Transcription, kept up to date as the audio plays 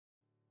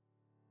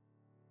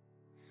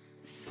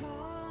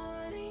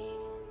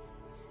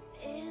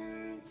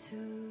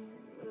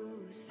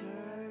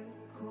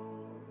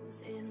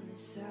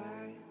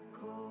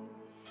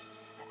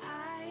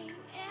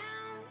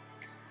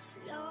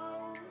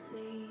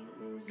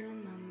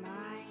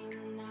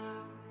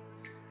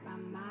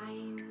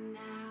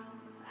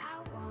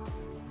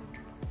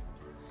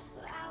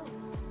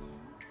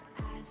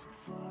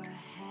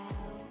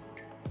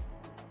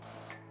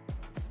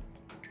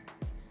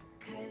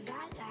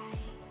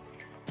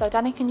So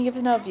Danny, can you give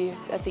us an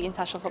overview of the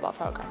international football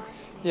programme?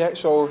 Yeah,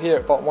 so here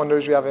at Bolton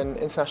Wanderers we have an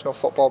international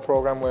football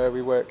programme where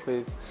we work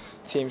with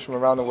teams from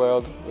around the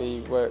world.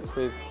 We work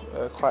with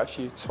quite a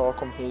few tour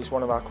companies,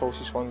 one of our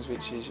closest ones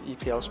which is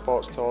EPL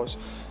Sports Tours.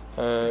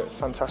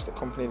 Fantastic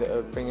company that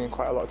are bringing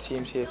quite a lot of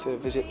teams here to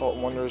visit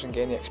Bolton Wanderers and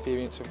gain the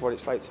experience of what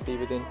it's like to be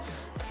within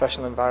a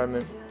professional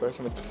environment,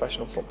 working with a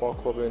professional football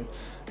club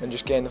and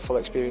just gain the full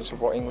experience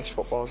of what English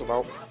football is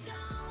about.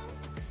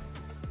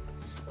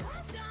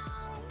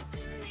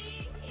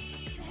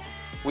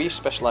 We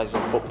specialise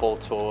in football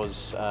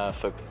tours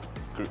for a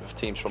group of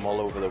teams from all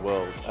over the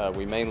world.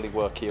 We mainly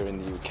work here in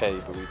the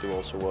UK, but we do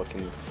also work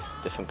in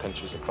different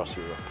countries across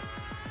Europe.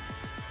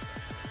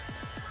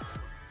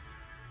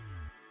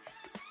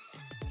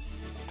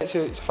 It's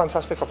a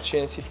fantastic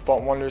opportunity for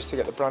Bolton Wanderers to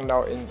get the brand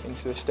out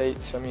into the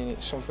States. I mean,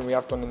 it's something we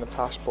have done in the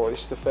past, but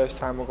this is the first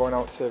time we're going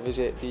out to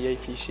visit the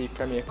APC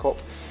Premier Cup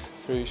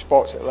through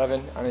Sports at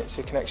 11, and it's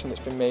a connection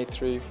that's been made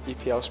through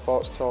EPL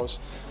Sports Tours.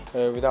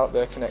 Without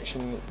their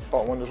connection,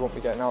 Bolton Wanderers won't be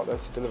getting out there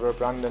to deliver a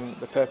brand, and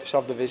the purpose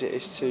of the visit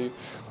is to,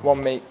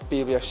 one, make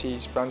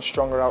BWFC's brand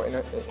stronger out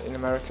in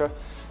America,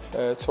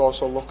 to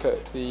also look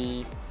at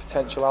the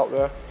potential out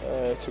there,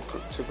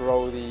 to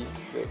grow the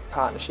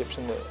partnerships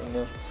and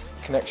the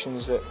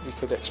connections that we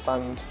could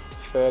expand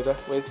further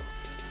with.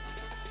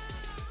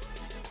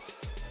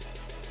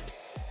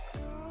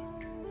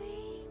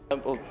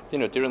 Well,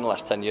 during the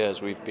last 10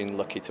 years we've been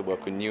lucky to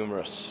work with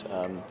numerous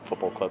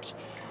football clubs,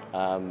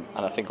 and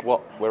I think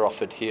what we're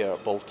offered here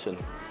at Bolton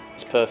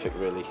is perfect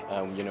really.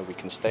 We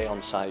can stay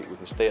on site, we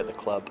can stay at the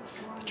club,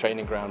 the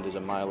training ground is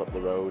a mile up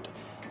the road,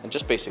 and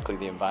just basically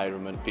the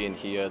environment, being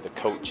here, the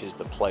coaches,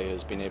 the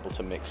players, being able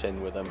to mix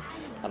in with them,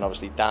 and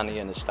obviously Danny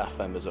and his staff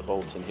members at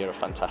Bolton here are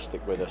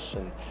fantastic with us,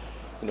 and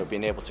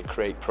being able to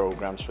create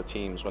programs for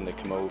teams when they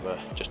come over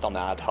just on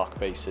an ad hoc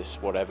basis,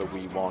 whatever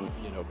we want.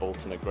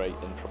 Bolton are great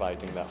in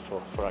providing that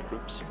for our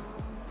groups.